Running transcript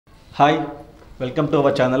Hi, welcome to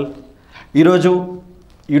our channel. ఈరోజు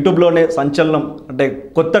యూట్యూబ్లోనే సంచలనం అంటే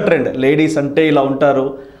కొత్త ట్రెండ్, లేడీస్ అంటే ఇలా ఉంటారు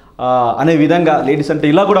అనే విధంగా, లేడీస్ అంటే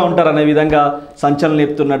ఇలా కూడా ఉంటారు అనే విధంగా సంచలనం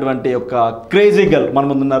లేపుతున్నటువంటి ఒక క్రేజీ గర్ల్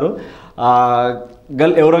మన ముందున్నారు.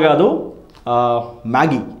 గర్ల్ ఎవరో కాదు,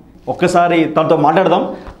 మ్యాగీ. ఒక్కసారి తనతో మాట్లాడదాం.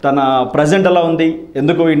 తన ప్రజెంట్ ఎలా ఉంది,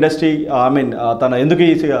 ఎందుకు ఇండస్ట్రీ తన ఎందుకు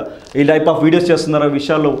ఈ టైప్ ఆఫ్ వీడియోస్ చేస్తున్నారో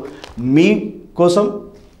విషయాలు మీ కోసం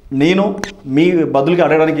నేను మీ బదులుగా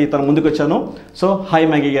అడగడానికి తన ముందుకు వచ్చాను. సో హాయ్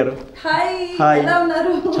మ్యాగీ గారు. హాయ్,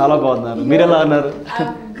 చాలా బాగున్నారు. మీరు ఎలా ఉన్నారు?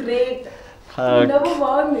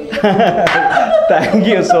 Thank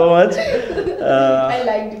you so much.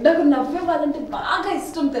 నాకు నవ్వే వాళ్ళంటే బాగా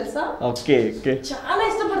ఇష్టం తెలుసా. ఓకే ఓకే, చాలా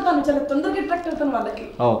ఇష్టపడతాను, చాలా తొందరగా అట్రాక్ట్ అవుతాను వాళ్ళకి.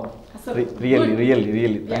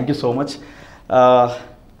 Really thank you so much.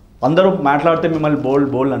 అందరూ మాట్లాడితే మిమ్మల్ని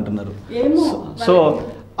బోల్డ్ అంటున్నారు. సో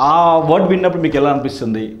ఆ వర్డ్ విన్నప్పుడు మీకు ఎలా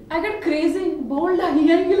అనిపిస్తుంది? ఐ గట్ క్రేజీ బోల్డ్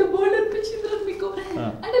అనిపించింది మీకు.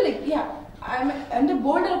 అంటే లైక్ యా, అంటే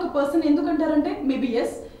బోల్డ్ ఒక person ఎందుకంటారంటే maybe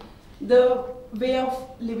yes the way of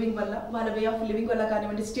living వల్ల, వాళ్ళ వే ఆఫ్ లివింగ్ వల్ల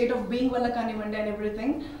కానివ్వండి, స్టేట్ ఆఫ్ బీయింగ్ వల్ల కానివ్వండి అండ్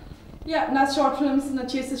ఎవ్రీథింగ్. యా, నా షార్ట్ ఫిల్మ్స్, నా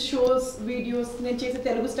చేసే షోస్, వీడియోస్, నేను చేసే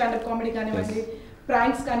తెలుగు స్టాండప్ కామెడీ కానివ్వండి,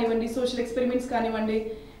 ప్రాంక్స్ కానివ్వండి, సోషల్ ఎక్స్పెరిమెంట్స్ కానివ్వండి,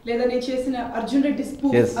 లేదా నేను చేసిన అర్జున్ రెడ్డి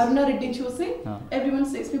స్పూఫ్ అరుణా రెడ్డిని చూసి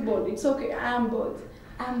everyone says me bold. It's okay, I'm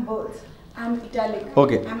both. I'm italic.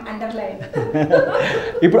 Okay. I'm underlined.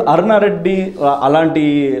 ఇప్పుడు అరుణా రెడ్డి అలాంటి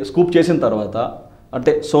స్కూప్ చేసిన తర్వాత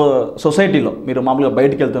అంటే సొసైటీలో మీరు మామూలుగా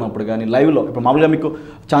బయటికి వెళ్తున్నప్పుడు కానీ లైవ్లో, ఇప్పుడు మామూలుగా మీకు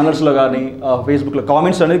ఛానల్స్లో కానీ ఫేస్బుక్లో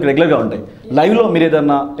కామెంట్స్ అనేది రెగ్యులర్గా ఉంటాయి. లైవ్లో మీరు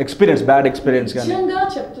ఏదన్నా బ్యాడ్ ఎక్స్పీరియన్స్ కానీ? నిజంగా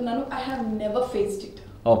చెప్తున్నాను, I have never faced it.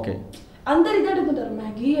 Okay. అందరు ఇది అడుగుతుంటారు,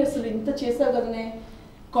 మ్యాగీ అసలు ఇంత చేసావు కదనే,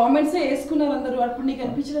 కామెంట్సే వేసుకున్నారు అందరూ, అప్పుడు నీకు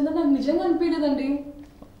అనిపించలేదా? నాకు నిజంగా అనిపించలేదండి.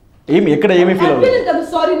 ఎక్కడ ఏమీ ఫీల్ అవ్వలేదు కదా.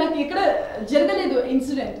 సారీ, నాకు ఎక్కడ జరగలేదు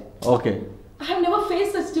incident. Okay. I have never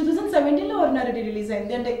face that. 2017 లో అరుణా రెడ్డి రిలీజ్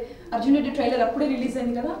అయింది, అంటే అర్జున్ రెడ్డి ట్రైలర్ అప్పుడే రిలీజ్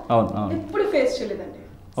అయింది కదా. ఎప్పుడు ఫేస్ చేయలేదండి.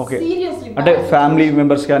 ఓకే. సీరియస్లీ అంటే ఫ్యామిలీ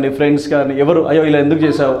మెంబర్స్ కానీ ఫ్రెండ్స్ కానీ ఎవరు అయ్యో ఇలా ఎందుకు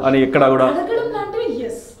చేసావు అని ఎక్కడ కూడా అడగడం లాంటివి?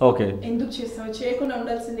 ఎస్. ఓకే. ఎందుకు చేసావు, చేయకుండా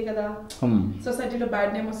ఉండాల్సింది కదా, సొసైటీలో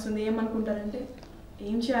బ్యాడ్ నేమ్ వస్తుంది, ఏమనుకుంటారంటే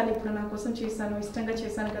ఏం చేయాలి, ఇప్పుడు నా కోసం చేశాను, ఇష్టంగా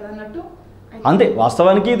చేశాను కదా అన్నట్టు. అంతే,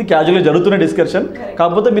 వాస్తవానికి ఇది క్యాజువల్గా జరుగుతున్న డిస్కషన్.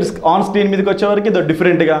 కాకపోతే మీరు ఆన్ స్క్రీన్ మీదకి వచ్చేవారికి ఏదో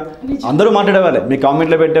డిఫరెంట్గా అందరూ మాట్లాడేవాళ్ళే, మీ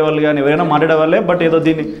కామెంట్లో పెట్టేవాళ్ళు కానీ ఎవరైనా మాట్లాడేవాళ్ళే. బట్ ఏదో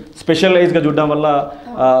దీన్ని స్పెషలైజ్గా చూడడం వల్ల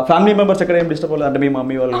ఫ్యామిలీ మెంబర్స్ ఎక్కడ ఏం డిస్టర్బ్ అవ్వలేదు? అంటే మీ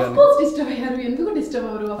మమ్మీ వాళ్ళు కానీ డిస్టర్బ్ అయ్యారు. ఎందుకు డిస్టర్బ్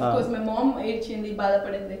అవ్వరు? ఆఫ్ కోర్స్ మై మామ్ ఏడ్చింది,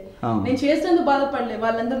 బాధపడింది. నేను చేసినందుకు బాధపడలే,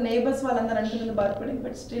 వాళ్ళందరూ నేబర్స్ వాళ్ళందరూ అంటున్నందుకు బాధపడింది.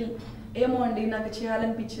 బట్ స్టిల్ ఏమో అండి, నాకు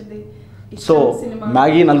చేయాలనిపించింది. సో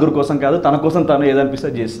మ్యాగీ నలుగురు కోసం కాదు, తన కోసం తను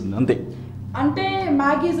ఏదనిపిస్తే చేస్తుంది అంతే. అంటే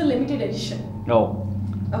Maggi is a limited edition.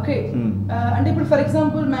 Okay. అంటే ఇప్పుడు ఫర్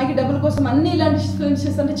ఎగ్జాంపుల్ మ్యాగీ డబుల్ కోసం అన్ని ఇలాంటి ఫిల్మ్స్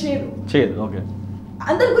చేస్తుంటే చేయదు. ఓకే.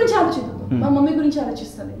 అందరి గురించి ఆలోచిస్తుంది. మా మమ్మీ గురించి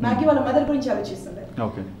ఆలోచిస్తుంది, మ్యాగీ వాళ్ళ మదర్ గురించి ఆలోచిస్తుంది.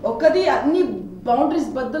 ఒకది అన్ని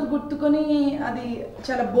బౌండరీస్ బద్దలు గుర్తుకొని అది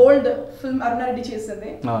చాలా బోల్డ్ ఫిల్మ్ అరుణా రెడ్డి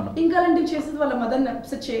చేస్తుంది. ఇంకా అలాంటివి చేసేది వాళ్ళ మదర్ని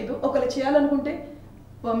అప్సెట్ చేయదు. ఒకవేళ చేయాలనుకుంటే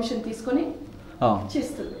పర్మిషన్ తీసుకొని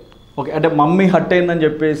చేస్తుంది. ఓకే. అంటే మమ్మీ హర్ట్ అయిందని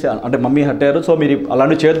చెప్పేసి, అంటే మమ్మీ హర్ట్ అయ్యారు, సో మీరు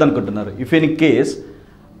అలాంటివి చేయొద్దు అనుకుంటున్నారు. ఇఫ్ ఎనీ కేస్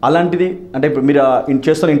అలాంటిది, అంటే ఇప్పుడు మీరు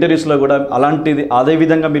చేస్తున్న ఇంటర్వ్యూస్లో కూడా అలాంటిది అదే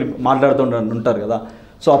విధంగా మీరు మాట్లాడుతూ ఉంటారు కదా,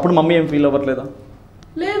 సో అప్పుడు మమ్మీ ఏం ఫీల్ అవ్వట్లేదా?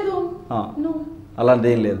 లేదు,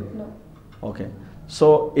 అలాంటిది ఏం లేదు. ఓకే. సో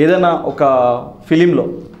ఏదైనా ఒక ఫిలింలో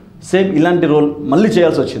సేమ్ ఇలాంటి రోల్ మళ్ళీ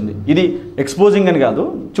చేయాల్సి వచ్చింది, ఇది ఎక్స్పోజింగ్ అని కాదు,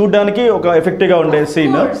 చూడడానికి ఒక ఎఫెక్టివ్గా ఉండే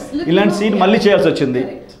సీన్, ఇలాంటి సీన్ మళ్ళీ చేయాల్సి వచ్చింది,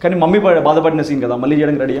 కానీ మమ్మీ బాధపడిన సీన్ కదా, మళ్ళీ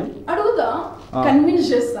చేయడానికి రెడీయా? అడుగుతా, కన్విన్స్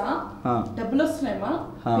చేస్తా, డబ్బులు వస్తున్నాయమ్మా,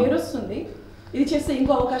 పేరు వస్తుంది, ఇది చేస్తే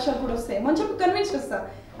ఇంకో అవకాశాలు కూడా వస్తాయి అని చెప్పి కన్విన్స్ చేస్తా.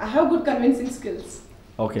 I have good convincing skills.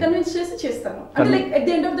 Okay. Convince చేసి చేస్తాను. అంటే like at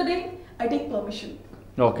the end of the day I take permission.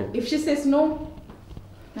 Okay. If she says no,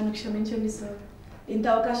 నన్ను క్షమించండి సార్, ఇంత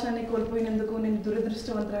అవకాశాన్ని కోల్పోయినందుకు నేను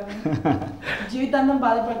దురదృష్టవంతురాలు, జీవితాంతం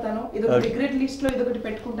బాధపడతాను, ఇదొక రిగ్రెట్ లిస్ట్ లో ఇదొకటి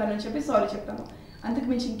పెట్టుకుంటాను అని చెప్పి సారీ చెప్తాను. అంతకు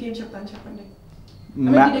మించి ఇంకేం చెప్తాను చెప్పండి?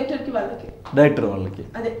 డైరెక్టర్ వాళ్ళకి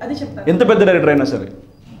అదే చెప్తాను. ఎంత పెద్ద డైరెక్టర్ అయినా సరే,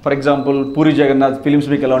 for example puri Jagannadh films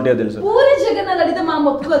మీకు ఎలా ఉంటాయో తెలుసు. పూరి జగన్నాథ్ అడిగితే మా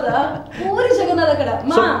ఒప్పుకోదా? పూరి జగన్నాథ్ అక్కడ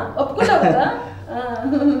మా ఒప్పుకుంటావు కదా.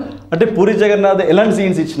 అంటే పూరి జగన్నాథ్ ఎలాంటి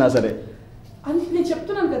సీన్స్ ఇచ్చినా సరే నేను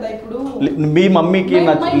చెప్తున్నాను కదా, ఇప్పుడు మీ మమ్మీకి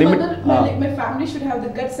limit, my family should have the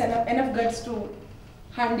guts, enough guts to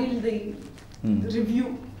handle the review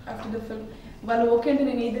after the film. వాళ్ళు ఓకే అంటే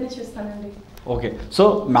నేను ఏదైనా చేస్తానండి. ఓకే. సో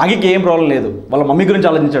మ్యాగీకి ఏం ప్రాబ్లం లేదు, వాళ్ళ మమ్మీ గురించి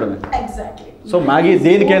ఆలోచించడమే. ఎగ్జాక్ట్లీ. సో మ్యాగీ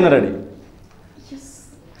దేనికైనా రెడీ.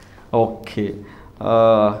 ఓకే.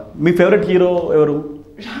 మీ ఫేవరెట్ హీరో ఎవరు?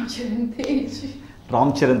 రామ్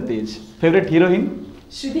చరణ్ తేజ్. Favourite heroine?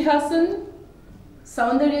 శృతి హాసన్,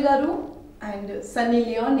 సౌందర్య గారు and Sunny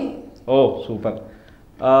Leone. Oh super.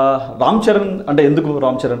 Ram Charan అంటే ఎందుకు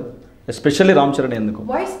రామ్ చరణ్, ఎస్పెషల్లీ రామ్ చరణ్ ఎందుకు?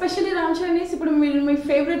 వై స్పెషల్లీ రామ్ చరణ్ ఇప్పుడు మీరు మీ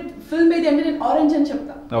ఫేవరెట్ ఫిల్మ్ ఏది అంటే నేను ఆరెంజ్ అని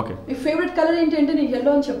చెప్తాను. ఓకే. మీ ఫేవరెట్ కలర్ ఏంటి అంటే నేను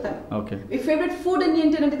ఎల్లో అని చెప్తాను. ఓకే. మీ ఫేవరెట్ ఫుడ్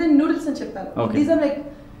ఏంటి అంటే నూడిల్స్ అని చెప్తాను. Okay. దీస్ ఆర్ లైక్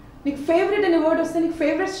నీకు ఫేవరెట్ అనే వర్డ్ వస్తే నీకు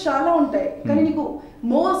ఫేవరెట్స్ చాలా ఉంటాయి, కానీ నీకు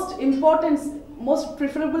most importance most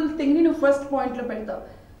preferable thing ని నువ్వు ఫస్ట్ పాయింట్ లో పెడతావు.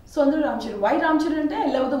 సో అందులో రామ్ చరణ్. వై రామ్ చరణ్ అంటే I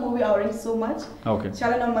love the movie orange so much.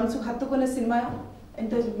 చాలా నా మనసుకు హత్తుకునే సినిమా,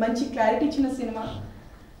 ఎంత మంచి క్లారిటీ ఇచ్చిన సినిమా,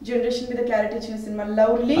 జనరేషన్ మీద క్లారిటీ ఇచ్చిన సినిమా,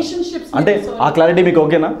 లవ్ రిలేషన్షిప్స్. అంటే ఆ క్లారిటీ మీకు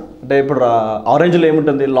ఓకేనా? అంటే ఇప్పుడు ఆరెంజ్ లో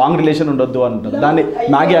ఏముంటుంది, లాంగ్ రిలేషన్ ఉండొద్దు అంటుంది, దాన్ని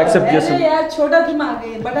మ్యాగీ యాక్సెప్ట్ చేస్తుంది. छोटा दिमाग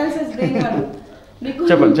है बटन से ब्रेन वाला నీకు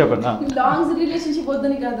చెప్పండి లాంగ్ రిలేషన్షిప్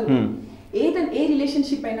వద్దని కాదు, ఏ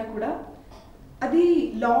రిలేషన్షిప్ అయినా కూడా అది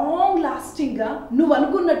లాంగ్ లాస్టింగ్ గా నువ్వు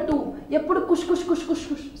అనుకున్నట్టు ఎప్పుడు కుష్ కుష్ కుష్ కుష్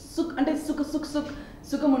కుష్ సుఖ్ అంటే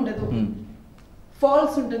సుఖం ఉండదు.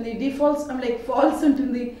 ఫాల్స్ ఉంటుంది, డిఫాల్ట్స్ లైక్ ఫాల్స్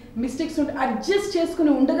ఉంటుంది, మిస్టేక్స్ ఉంటుంది. అడ్జస్ట్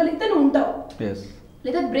చేసుకుని ఉండగలిగితే నువ్వు ఉంటావు,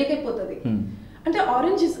 లేదా బ్రేక్ అయిపోతుంది. అంటే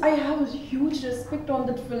orange is I have huge respect on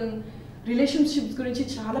that film. Relationships గురించి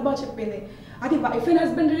చాలా బాగా చెప్పింది. అది వైఫ్ అండ్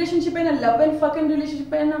హస్బెండ్ రిలేషన్షిప్ అయినా, love and fuck and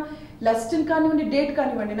relationship అయినా, లస్ట్ కానివ్వండి, డేట్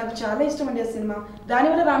కానివ్వండి, నాకు చాలా ఇష్టం అండి ఆ సినిమా.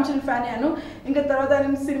 దానివల్ల రామ్ చరణ్ ఫ్యాన్ అయ్యాను. ఇంకా తర్వాత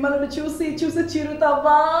నేను సినిమాలను చూసి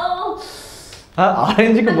చిరుతావా.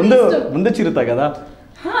 ఆరెంజ్ ముందు చిరుతా కదా,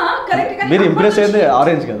 కరెక్ట్. మీరు ఇంప్రెస్ అయ్యేది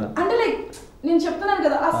ఆరెంజ్ కదా. అంటే లైక్ నేను చెప్తున్నాను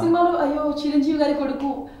కదా, ఆ సినిమాలో అయ్యో చిరంజీవి గారి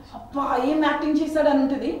కొడుకు అబ్బా ఏం యాక్టింగ్ చేశాడు అని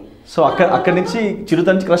ఉంటుంది. సో అక్కడ నుంచి చిరుత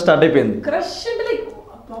నుంచి క్రష్ స్టార్ట్ అయిపోయింది. క్రష్ అంటే లైక్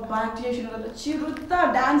యాక్ట్ చేసిన కదా, చిరుత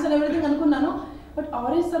డాన్స్ అండ్ ఎవ్రీథింగ్ అనుకున్నాను. బట్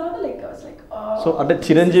ఆరెంజ్ తర్వాత లైక్ సో అంటే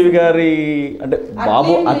చిరంజీవి గారి అంటే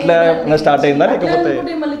బాబు అట్లా స్టార్ట్ అయిందా,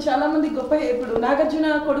 లేకపోతే మళ్ళీ చాలా మంది గొప్ప ఇప్పుడు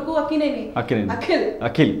నాగార్జున కొడుకు అక్కినేని అఖిల్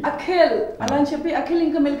అలా అని చెప్పి అఖిల్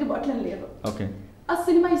ఇంకా మెల్కి అట్లా లేదు. ఓకే. ఆ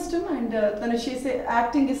సినిమా ఇష్టం అండ్ తను చేసే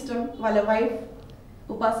యాక్టింగ్ ఇష్టం. వాళ్ళ వైఫ్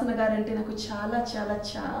ఉపాసన గారు అంటే నాకు చాలా చాలా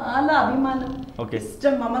చాలా అభిమానం,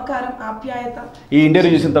 ఇష్టం, మమకారం, ఆప్యాయత. ఈ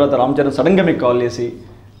ఇంటర్వ్యూ చూసిన తర్వాత రామ్ చరణ్ సడన్ గా మీకు కాల్ చేసి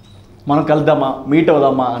మనం కలుద్దామా, మీట్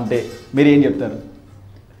అవుదామా అంటే మీరు ఏం చెప్తారు?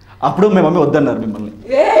 అప్పుడు మీ మమ్మీ వద్దన్నారు మిమ్మల్ని.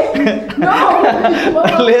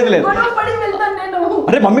 లేదు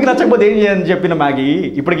అరే మమ్మీకి నచ్చకపోతే ఏం చేయని చెప్పిన మ్యాగీ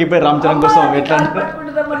ఇప్పటికిప్పుడు రామ్ చరణ్ కోసం ఎట్లా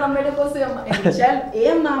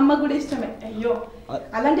ఏం మా అమ్మ కూడా ఇష్టమే. అయ్యో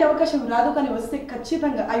అలాంటి అవకాశం రాదు, కానీ వస్తే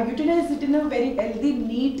ఖచ్చితంగా I utilise it in very healthy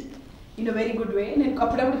neat in a very good way. నేను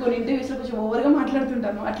అప్పుడప్పుడు కొన్ని ఇంటర్వ్యూస్లో కొంచెం ఓవర్గా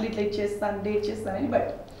మాట్లాడుతుంటాను, అట్లా ఇట్లా చేస్తాను, డేట్ చేస్తానని.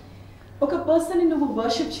 బట్ ఒక పర్సన్ని నువ్వు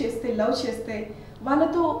వర్షిప్ చేస్తే, లవ్ చేస్తే,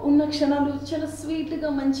 వాళ్ళతో ఉన్న క్షణాలు చాలా స్వీట్గా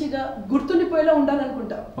మంచిగా గుర్తుండిపోయేలా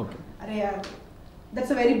ఉండాలనుకుంటావు. అరే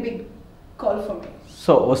that's a very big call for me.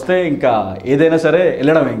 So వస్తే ఇంకా ఏదైనా సరే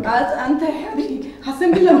వెళ్ళడం ఇంకా అంతే, అది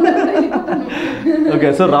అసెంబ్లీలో ఓకే.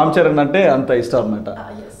 సో రామ్ చరణ్ అంటే అంత ఇష్టం అన్నమాట.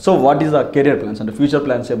 So what is the career plans, అంటే ఫ్యూచర్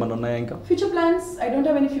ప్లాన్స్ ఏమైనా ఉన్నాయా? ఇంకా future plans I don't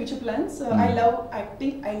have any future plans. I love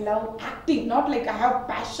acting not like I have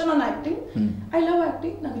passion on acting. I love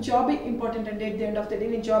acting. నాకు job important అండి. At the end of the day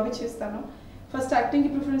నేను job చేస్తాను. First యాక్టింగ్కి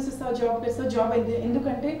preference ఇస్తాను, job చేస్తాను. Job అయితే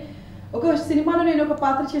ఎందుకంటే ఒక సినిమాలో నేను ఒక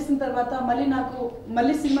పాత్ర చేసిన తర్వాత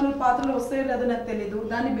మళ్ళీ సినిమాలో పాత్రలు వస్తాయో లేదో నాకు తెలియదు.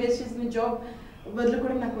 దాన్ని బేస్ చేసి నేను జాబ్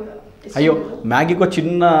వదులుకోవడం నాకు. అయ్యో మ్యాగీకి ఒక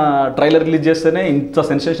చిన్న ట్రైలర్ రిలీజ్ చేస్తేనే ఇంత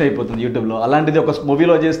సెన్సేషన్ అయిపోతుంది యూట్యూబ్లో, అలాంటిది ఒక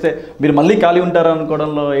మూవీలో చేస్తే మీరు మళ్ళీ ఖాళీ ఉంటారా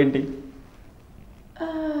అనుకోవడంలో ఏంటి?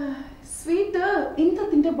 స్వీట్ ఇంత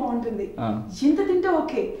తింటే బాగుంటుంది, ఎంత తింటే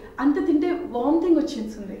ఓకే, అంత తింటే వామిటింగ్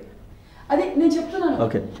వచ్చేస్తుంది. అది నేను చెప్తున్నాను.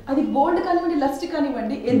 అది బోల్డ్ కానివ్వండి, లస్ట్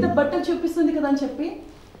కానివ్వండి, ఎంత బట్టలు చూపిస్తుంది కదా అని చెప్పి,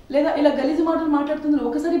 లేదా ఇలా గలీజు మాటలు మాట్లాడుతుంది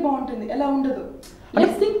ఒకసారి బాగుంటుంది, ఎలా ఉండదు.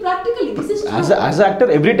 Let's think practically. This is as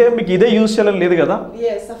actor every time మీకు ఇదే యూజ్ చేయాలని లేదు కదా.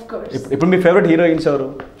 yes of course. ఇప్పుడు మీ ఫేవరెట్ హీరోయిన్స్ ఎవరు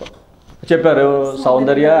చెప్పారు?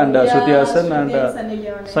 సౌందర్య and Shruti Haasan and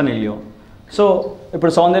Sunny Leone. So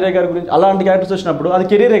ఇప్పుడు సౌందర్య గారి గురించి అలాంటి క్యారెక్టర్స్ వచ్చినప్పుడు అది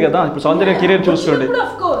కెరీరే కదా. ఇప్పుడు సౌందర్య కెరీర్ చూసుకోండి.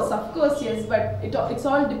 of course yes, but it's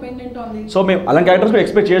all dependent on the. So మేము అలాంటి క్యారెక్టర్స్ కూడా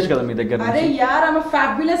ఎక్స్పెక్ట్ చేయొచ్చు కదా మీ దగ్గర. అరే యార్ I am a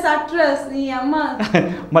fabulous actress నీ అమ్మ.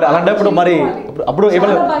 మరి అలాంటప్పుడు మరి అప్పుడు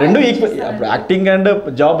ఏమైనా రెండు ఈక్వల్, యాక్టింగ్ అండ్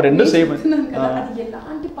జాబ్ రెండు సేమ్. అది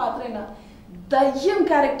ఎలాంటి పాత్ర అయినా దయ్యం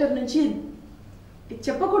క్యారెక్టర్ నుంచి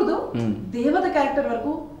చెప్పకూడదు, దేవత క్యారెక్టర్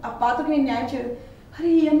వరకు ఆ పాత్రకి నేను న్యాయం చేయదు. అరే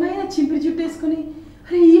ఈ అమ్మాయి చింపిరి జుట్టు వేసుకుని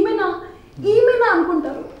అరే ఈమెనా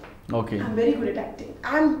అనుకుంటారు. Okay. I'm very good at acting.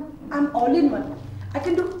 I'm all in one. I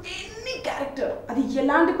can do any character. అది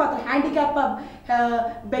ఎలాంటి పాత్ర, హ్యాండిక్యాప్,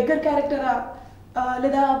 బెగ్గర్ క్యారెక్టరా,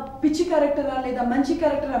 లేదా పిచ్చి క్యారెక్టరా, లేదా మంచి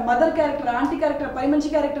క్యారెక్టరా, మదర్ క్యారెక్టరా, ఆంటీ క్యారెక్టరా, పై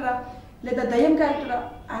మంచి క్యారెక్టరా, లేదా దయ్యం క్యారెక్టరా,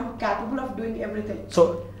 I'm capable of doing everything. So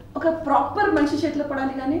ఒక ప్రాపర్ మనిషి చేతిలో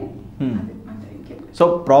పడాలి కానీ. సో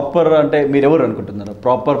ప్రాపర్ అంటే మీరు ఎవరు అనుకుంటున్నారు?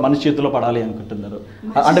 ప్రాపర్ మనిషి చేతిలో పడాలి అనుకుంటున్నారు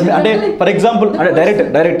అంటే ఫర్ ఎగ్జాంపుల్ అంటే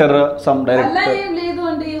డైరెక్టర్ సమ్ డైరెక్టర్ అలా ఏం లేదు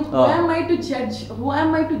అండి. Who am I to judge? Who am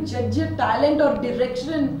I to judge a talent or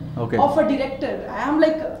direction of a director? I am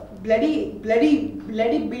like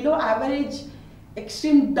bloody below average,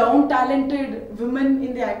 extreme down talented women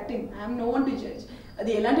in the acting. I am no one to judge.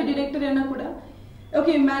 అది ఎలాంటి director అయినా కూడా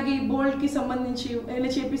okay Maggi బోల్డ్కి సంబంధించి ఏమైనా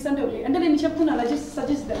చేపిస్తుంటే okay అంటే నేను చెప్తున్నాను just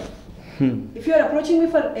suggest that if you are approaching me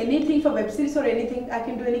for anything, for web series or anything, I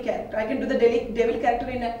can do any character. I can do the devil character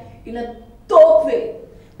in a top way.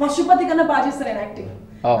 Pashupati కన్నా బాగా చేస్తాను నేను acting.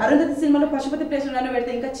 Arundhati సినిమాలో Pashupati place లో నన్ను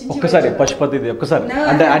పెడితే ఇంకా చించి ఒక్కసారి పశుపతిది ఒక్కసారి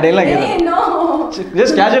అంటే ఆ డైలాగ్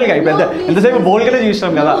జస్ట్ క్యాజువల్ గా అయిపోయింది ఎంతసేపు బోల్డ్ గానే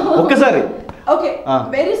చూస్తాం కదా ఒక్కసారి ఓకే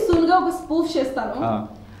వెరీ సూన్ గా ఒక స్పూఫ్ చేస్తాను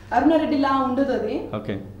అరుణారెడ్డి లా ఉండదు అది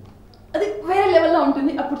ఓకే అది వేరే లెవెల్ లో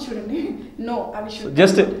ఉంటుంది అప్పుడు చూడండి నో అవి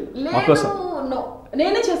జస్ట్ నో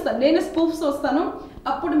నేనే చేస్తాను నేనే స్పూఫ్స్ వస్తాను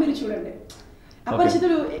అప్పుడు మీరు చూడండి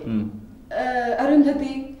అపరిచితుడు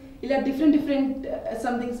అరుంధతి ఇలా డిఫరెంట్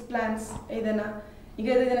సంథింగ్ ప్లాన్స్ ఏదైనా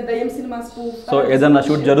ఇంకా ఏదైనా దయ్యం సినిమా స్పూఫ్ సో ఏదైనా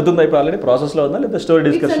షూట్ జరుగుతుందా ఇప్పుడు ఆల్రెడీ ప్రాసెస్ లో ఉందా లేదా స్టోరీ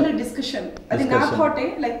డిస్కషన్ అది నా థాటే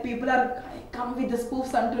like people are come with the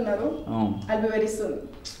spoofs అంటున్నారు I'll be very soon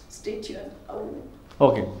stay tune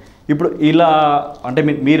okay ఇప్పుడు ఇలా అంటే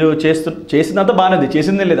మీరు చేసినంత బాగానే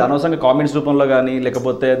చేసిందే లేదు అనవసరంగా కామెంట్స్ రూపంలో కానీ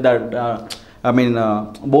లేకపోతే ఐ మీన్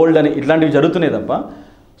బోల్డ్ అని ఇట్లాంటివి జరుగుతున్నాయి తప్ప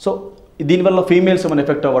సో దీనివల్ల ఫీమేల్స్ ఏమైనా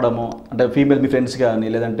ఎఫెక్ట్ అవ్వడము అంటే ఫీమేల్ మీ ఫ్రెండ్స్ కానీ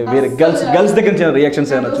లేదంటే వేరే గర్ల్స్ దగ్గర నుంచి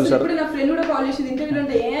రియాక్షన్స్ ఏమైనా చూసారు ఇప్పుడు నా ఫ్రెండ్ కూడా కాల్ చేసింది ఇంటర్వ్యూలో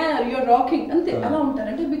అంటే యు ఆర్ రాకింగ్ అంతే అలా ఉంటారు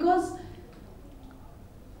అంటే because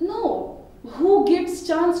know who gets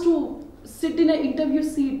chance to SIT in a interview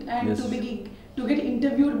seat and to get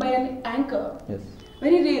interviewed by an anchor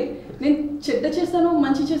very rare నేను చెడ్డ చేస్తాను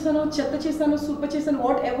మంచి చేస్తాను చెత్త చేస్తాను సూపర్ చేస్తాను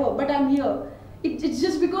what ever but I'm here it's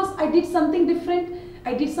just because I did something different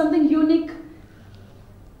I did something unique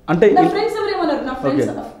అంటే నా ఫ్రెండ్స్ ఎవరేమన్నారు నా ఫ్రెండ్స్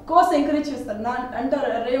ఆఫ్ కోర్స్ ఎంకరేజ్ చేస్తారు నా అంటారు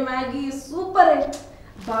అరే మ్యాగీ సూపర్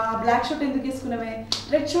బ్లాక్ షర్ట్ ఎందుకు వేసుకున్నావే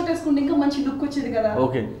రెడ్ షర్ట్ వేసుకుంటే ఇంకా మంచి లుక్ వచ్చేది కదా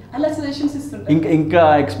ఓకే అలా సజెషన్స్ ఇస్తుంటారు ఇంకా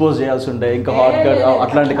ఎక్స్పోజ్ చేయాల్సి ఉండే ఇంకా హాట్ కట్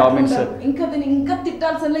అట్లాంటి కామెంట్స్ ఇంకా దీన్ని ఇంకా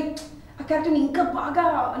తిట్టాల్సి లైక్ ఆ క్యారెక్టర్ ఇంకా బాగా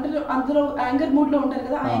అంటే అందులో యాంగర్ మూడ్ లో ఉంటారు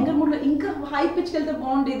కదా ఆ యాంగర్ మూడ్ లో ఇంకా హై పిచ్ వెళ్తే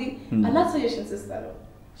బాగుండేది అలా సజెషన్స్ ఇస్తారు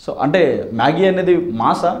సో అంటే మ్యాగీ అనేది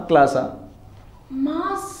మాసా క్లాసా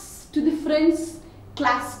mass to the friends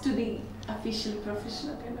class to the official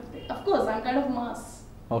professional kind of thing. Of course, I'm kind of mass.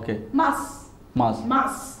 Okay. Mass.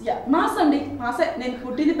 Yeah, mass andi. Mass. నేను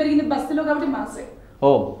పుట్టింది పెరిగింది బస్తీలో కాబట్టి మాసే. ఓ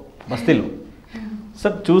బస్తీలో.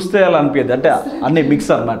 సార్ చూస్తే అలా అనిపించదు అంటే అన్ని మిక్స్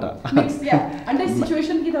అన్నమాట. Mix yeah. అంటే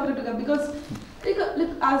సిచువేషన్ కి తగ్గట్టుగా because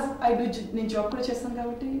like as I do నేను జాబ్ కూడా చేస్తాను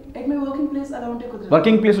కాబట్టి at my working place అలా ఉంటే కుదరదు.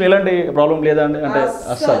 వర్కింగ్ ప్లేస్ లో ఎలాంటి ప్రాబ్లం లేదా అంటే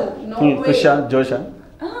అస్సలు ఫుల్ ఖుషా జోషా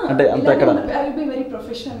అంటే అంత ఎక్కడ I will be very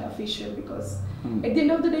professional and official because at the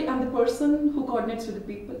end of the day I'm the person who coordinates with the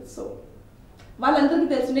people. So వాళ్ళందరికీ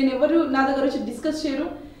తెలుసు నేను ఎవరు నా దగ్గర వచ్చి డిస్కస్ చేయరు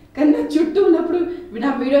కానీ నా చుట్టూ ఉన్నప్పుడు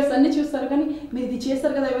నా వీడియోస్ అన్ని చూస్తారు కానీ మీరు ఇది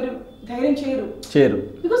చేస్తారు కదా ఎవరు ధైర్యం చేయరు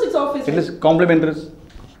because it's office it is complimentaries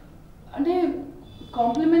అంటే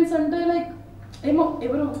కాంప్లిమెంట్స్ అంటే లైక్ ఏమో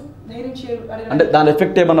ఎవరు ధైర్యం చేయరు అంటే దాని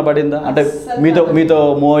ఎఫెక్ట్ ఏమన్నా పడిందా అంటే మీతో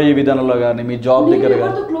మోయి విధానంలో కానీ మీ జాబ్ దగ్గర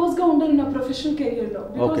ఎవరితో క్లోజ్ గా ఉండాలి నా ప్రొఫెషనల్ కెరియర్ లో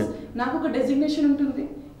బికాస్ నాకు ఒక డెసిగ్నేషన్ ఉంటుంది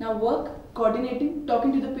నా work coordinating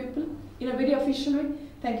talking to the people in a very official way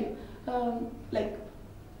thank you like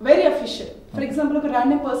very official for example ఒక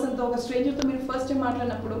ర్యాండమ్ పర్సన్ తో ఒక స్ట్రేంజర్ తో మీరు ఫస్ట్ టైం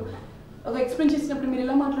మాట్లాడినప్పుడు ఒక ఎక్స్ప్లెయిన్ చేసినప్పుడు మీరు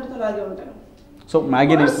ఎలా మాట్లాడతారో అలాగే ఉంటారు సో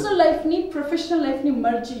మ్యాగీ పర్సనల్ లైఫ్ ని ప్రొఫెషనల్ లైఫ్ ని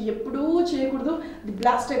మర్జ్ ఎప్పుడూ చేయకూడదు అది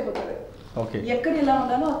బ్లాస్ట్ అయిపోతుంది ఓకే ఎక్కడ ఎలా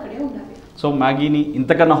ఉండాలో అక్కడే ఉండాలి సో మ్యాగీని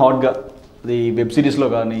ఇంతకన్నా హాట్గా అది వెబ్ సిరీస్లో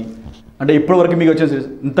కానీ అంటే ఇప్పటి వరకు మీకు వచ్చే సిరీస్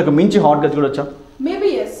ఇంతకు మించి హాట్గా చూడొచ్చా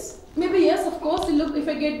maybe yes of course look if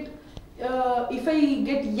I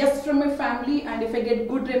get yes from my family and if I get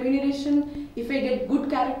good remuneration if I get good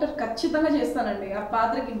character ఖచ్చితంగా చేస్తానండి ఆ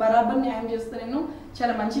పాత్రకి బరాబర్ న్యాయం చేస్తా నేను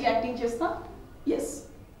చాలా మంచిగా యాక్టింగ్ చేస్తా ఎస్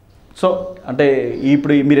సో అంటే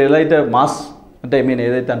ఇప్పుడు మీరు ఎలా అయితే మాస్ అంటే మీరు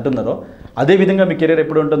ఏదైతే అంటున్నారో అదే విధంగా మీ కెరీర్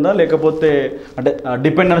ఎప్పుడు ఉంటుందా లేకపోతే అంటే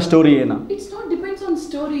డిపెండ్ ఆన్ స్టోరీ అయినా it's not depends on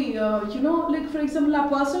story you know like for example నా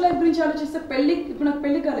పర్సనల్ లైఫ్ గురించి ఆలోచిస్తే ఇప్పుడు నాకు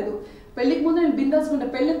పెళ్లి కాలేదు పెళ్లికి ముందు నేను బిందాస్గా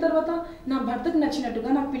ఉంటాను పెళ్ళిన తర్వాత నా భర్తకి నచ్చినట్టుగా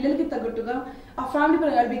నా పిల్లలకి తగ్గట్టుగా ఆ family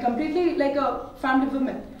I be completely like a family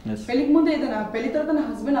women పెళ్లికి ముందు ఏదైనా పెళ్లి తర్వాత నా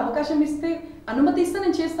హస్బెండ్ అవకాశం ఇస్తే అనుమతి ఇస్తే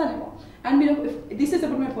నేను చేస్తానేమో అండ్ మీరు this is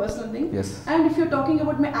about my personal thing and if you're talking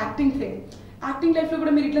about my acting thing acting లైఫ్లో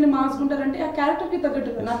కూడా మీరు ఇట్లనే మార్చుకుంటారంటే ఆ క్యారెక్టర్కి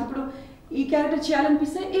తగ్గట్టుగా నాకు ఇప్పుడు ఈ క్యారెక్టర్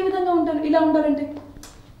చేయాలనిపిస్తే ఏ విధంగా ఉంటాను ఇలా ఉండాలంటే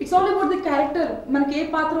it's all about the character మనకి ఏ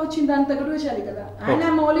పాత్ర వచ్చింది దాని తగ్గట్టుగా చేయాలి కదా and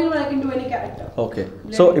I'm all in I can do any character okay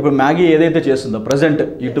so ఇప్పుడు మ్యాగీ ఏదైతే చేస్తుందో ప్రజెంట్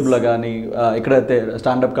యూట్యూబ్లో కానీ ఎక్కడైతే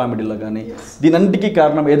స్టాండప్ కామెడీలో కానీ దీనంటికి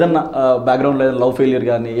కారణం ఏదన్నా బ్యాక్గ్రౌండ్లో లవ్ ఫెయిలియర్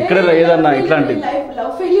కానీ ఎక్కడ ఏదన్నా ఇట్లాంటి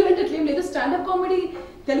లవ్ ఫెయిలియర్ అంటే ఎట్లేం లేదు stand up comedy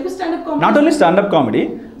Telugu stand up comedy not only stand up comedy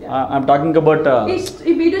I'm talking about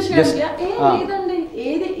ఈ వీడియో చేయడానికి లేదండి,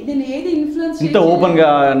 ఏది ఇన్ఫ్లుయెన్స్ ఇంత ఓపెన్ గా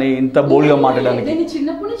ఇంత బోల్డ్ గా మాట్లాడడానికి. నేను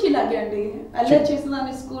చిన్నప్పటి నుంచి ఇలాగే అండి, అల్లరి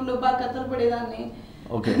చేసేదాన్ని, స్కూల్లో బాగా కథలు పడేదాన్ని,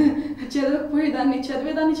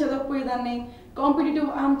 చదివేదాన్ని, కాంపిటేటివ్.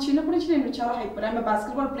 చిన్నప్పటి నుంచి నేను చాలా hyper. I'm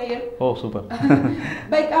basketball player. Super.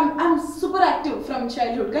 Bike I'm super active from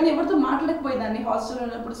childhood. కానీ ఎవరితో మాట్లాడకపోయేదాన్ని. హాస్టల్లో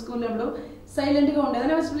ఉన్నప్పుడు, స్కూల్లో ఉన్నప్పుడు సైలెంట్ గా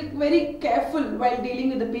ఉండేదాన్ని. I was like very careful while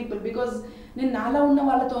dealing with the people, because నేను నాలా ఉన్న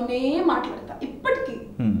వాళ్ళతోనే మాట్లాడతా ఇప్పటికీ.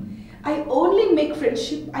 I only make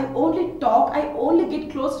friendship, I only talk, I only get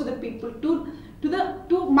close to the people,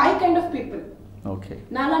 to my kind of people. Okay.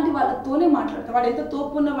 నాలాంటి వాళ్ళతోనే మాట్లాడతా. వాడు ఎంత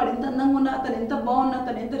తోపు ఉన్నా, వాడు ఎంత అందంగా ఉన్నా, తను ఎంత బాగున్నా,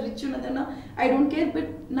 తను ఎంత rich ఉన్నదన్నా, I don't care.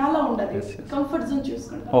 But నాలా ఉండాలి, కంఫర్ట్ జోన్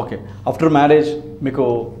చూసుకుంటా. ఓకే. ఆఫ్టర్ మ్యారేజ్ మీకు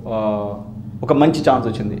ఒక మంచి ఛాన్స్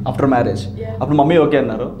వచ్చింది. ఆఫ్టర్ మ్యారేజ్ అప్పుడు మమ్మీ ఓకే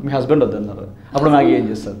అన్నారు, మీ హస్బెండ్ వద్దన్నారు. అప్పుడు మ్యాగీ ఏం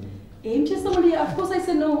చేస్తారు? ఏం చేస్తామండి? Of course I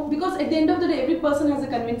say no, because at the end of the day every person has a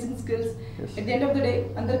convincing skills. At the end of the day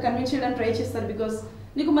అందరు కన్విన్స్ చేయడానికి ట్రై చేస్తారు. బికాస్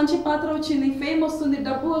నీకు మంచి పాత్ర వచ్చింది, ఫేమ్ వస్తుంది,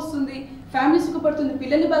 డబ్బు వస్తుంది, ఫ్యామిలీ సుఖపడుతుంది,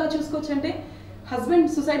 పిల్లల్ని బాగా చూసుకోవచ్చు అంటే హస్బెండ్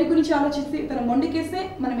సొసైటీ గురించి ఆలోచిస్తే తన మొండికేస్తే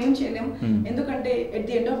మనం ఏం చేయలేము. ఎందుకంటే at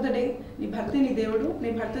the end of the day నీ భర్త నీ దేవుడు, నీ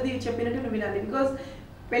భర్తది చెప్పినట్టు నువ్వు వినాలి. బికాస్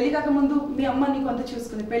పెళ్లి కాకముందు మీ అమ్మ నీకు అంత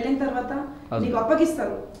చూసుకుంది, పెళ్ళైన తర్వాత నీకు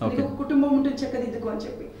అప్పగిస్తారు, నీకు ఒక కుటుంబం ఉంటుంది చక్కదిద్దుకో అని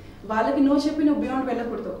చెప్పి. వాళ్ళకి నో చెప్పి నువ్వు బియాండ్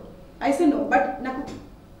వెళ్ళకూడదు. I say no, but నాకు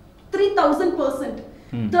 3000%,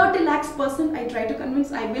 30 lakhs% I try to convince,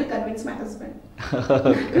 I will convince my husband.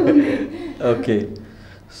 Okay.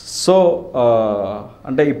 So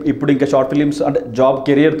అంటే ఇప్పుడు ఇంకా షార్ట్ ఫిలిమ్స్ అంటే జాబ్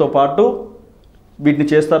కెరియర్తో పాటు వీటిని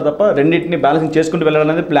చేస్తారు తప్ప రెండింటిని బ్యాలెన్సింగ్ చేసుకుంటూ వెళ్ళడం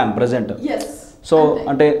అనేది ప్లాన్ ప్రెసెంట్. సో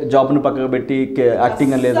అంటే జాబ్ని పక్కకు పెట్టి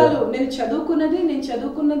యాక్టింగ్ అని లేదు. నేను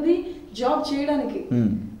చదువుకున్నది జాబ్ చేయడానికి,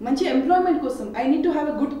 మంచి ఎంప్లాయ్మెంట్ కోసం. I need to have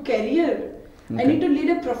a good career, I need to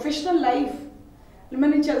lead a professional life.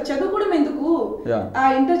 మరి చదువుకోవడం ఎందుకు? ఆ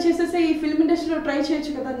ఇంటర్ చేసేసి ఈ ఫిల్మ్ ఇండస్ట్రీలో ట్రై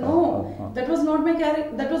చేయొచ్చు కదా. No, that was not my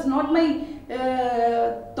character, that was not my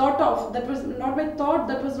thought of, that was not my thought,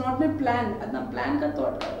 that was not my plan. అది నా ప్లాన్ కా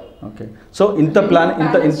థాట్ కాదు. ఓకే. సో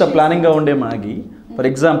ఇంత ప్లానింగ్గా ఉండే మాగి, ఫర్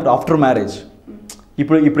ఎగ్జాంపుల్ ఆఫ్టర్ మ్యారేజ్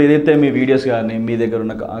ఇప్పుడు ఏదైతే మీ వీడియోస్ కానీ మీ దగ్గర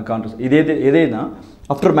ఉన్న కాంటాక్ట్స్ ఏదైనా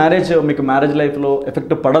ఆఫ్టర్ మ్యారేజ్ మీకు మ్యారేజ్ లైఫ్లో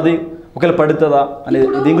ఎఫెక్ట్ పడది, ఒకవేళ పడుతుందా అనేది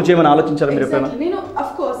దీని గురించి ఏమైనా ఆలోచించారా మీరు ఎప్పుడైనా? నేను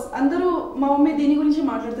అఫ్ కోర్స్ అందరూ మా మమ్మీ దీని గురించి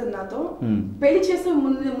మాట్లాడుతుంది నాతో. పెళ్లి చేసే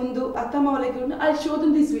ముందు అత్తమ్మ వాళ్ళకి I show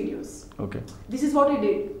them these videos. Okay, this is what I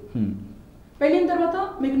did. పెళ్ళిన తర్వాత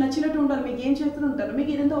మీకు నచ్చినట్టు ఉంటారు, మీకు ఏం చేస్తూ ఉంటారు,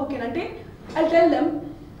 మీకు ఇదంతా ఓకేనంటే ఐ టెల్ దెమ్.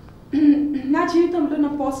 నా జీవితంలో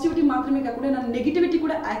నా పాజిటివిటీ మాత్రమే కాకుండా నా నెగిటివిటీ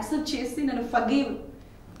కూడా యాక్సెప్ట్ చేసి నన్ను ఫర్గివ్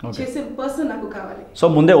చేసే పర్సన్ నాకు కావాలి. సో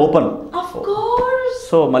ముందే ఓపెన్. Of course.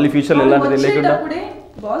 సో మళ్ళీ ఫ్యూచర్ లో ఎలాంటిది లేకుండా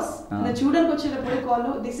బాస్ నా చూడడానికి వచ్చేటప్పుడే call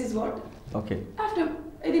this is what. Okay. After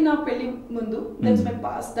ఇది నా పెళ్లి ముందు, that's my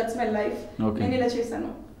past, that's my life, నేను ఇలా చేశాను,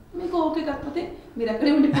 మీకు ఓకే కాకపోతే మీరు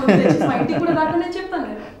అక్కడే ఉండిపోతే మా ఇంటికి కూడా రాకుండా చెప్తాను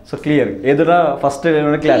నేను. సో క్లియర్, ఏదైనా first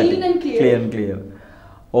clarity, clear.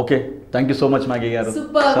 Okay, thank you so much, Maggie garu.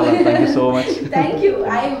 Super. Thank you so much. Thank you.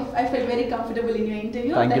 I felt very comfortable in your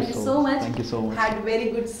interview. Thank you so much. Thank you so much. Had very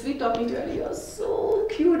good sweet talking to you. You're so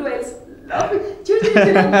cute. I love it.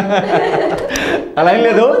 అలా ఏం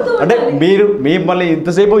లేదు, అంటే మీరు మిమ్మల్ని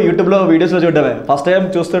ఇంతసేపు యూట్యూబ్లో వీడియోస్లో చూడడమే, ఫస్ట్ టైం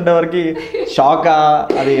చూస్తుండే వరకు షాక్,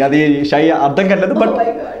 అది షై అర్థం కాలేదు, but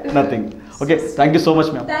nothing. Okay, thank you so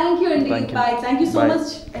much ma'am. Thank you అండి. Bye. Thank you so much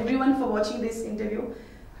everyone for watching this interview.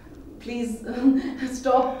 Please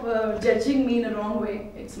stop judging me in a wrong way.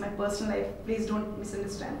 It's my personal life. Please don't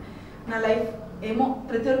misunderstand. నా life ఏమో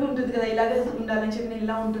ప్రతి ఒక్కరికి ఉంటుంది కదా, ఇలాగే ఉండాలని చెప్పి నేను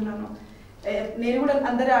ఇలా ఉంటున్నాను. నేను కూడా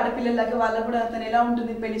అందరి ఆడపిల్లలాగా వాళ్ళకు కూడా తను ఎలా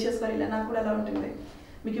ఉంటుంది పెళ్లి చేసుకోవాలి, ఇలా నాకు కూడా అలా ఉంటుంది.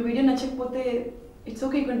 మీకు వీడియో నచ్చకపోతే it's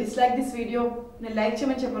okay, you can dislike this video. నేను లైక్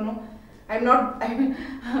చేయమని చెప్పను,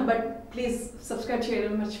 బట్ ప్లీజ్ సబ్స్క్రైబ్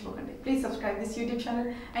చేయడం మర్చిపోకండి. Please subscribe this YouTube channel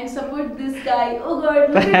and support this guy. Oh God,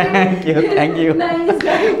 thank you. Nice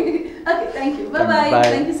guy. Okay, thank you. Bye.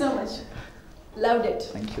 Thank you so much. Loved it.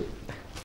 Thank you.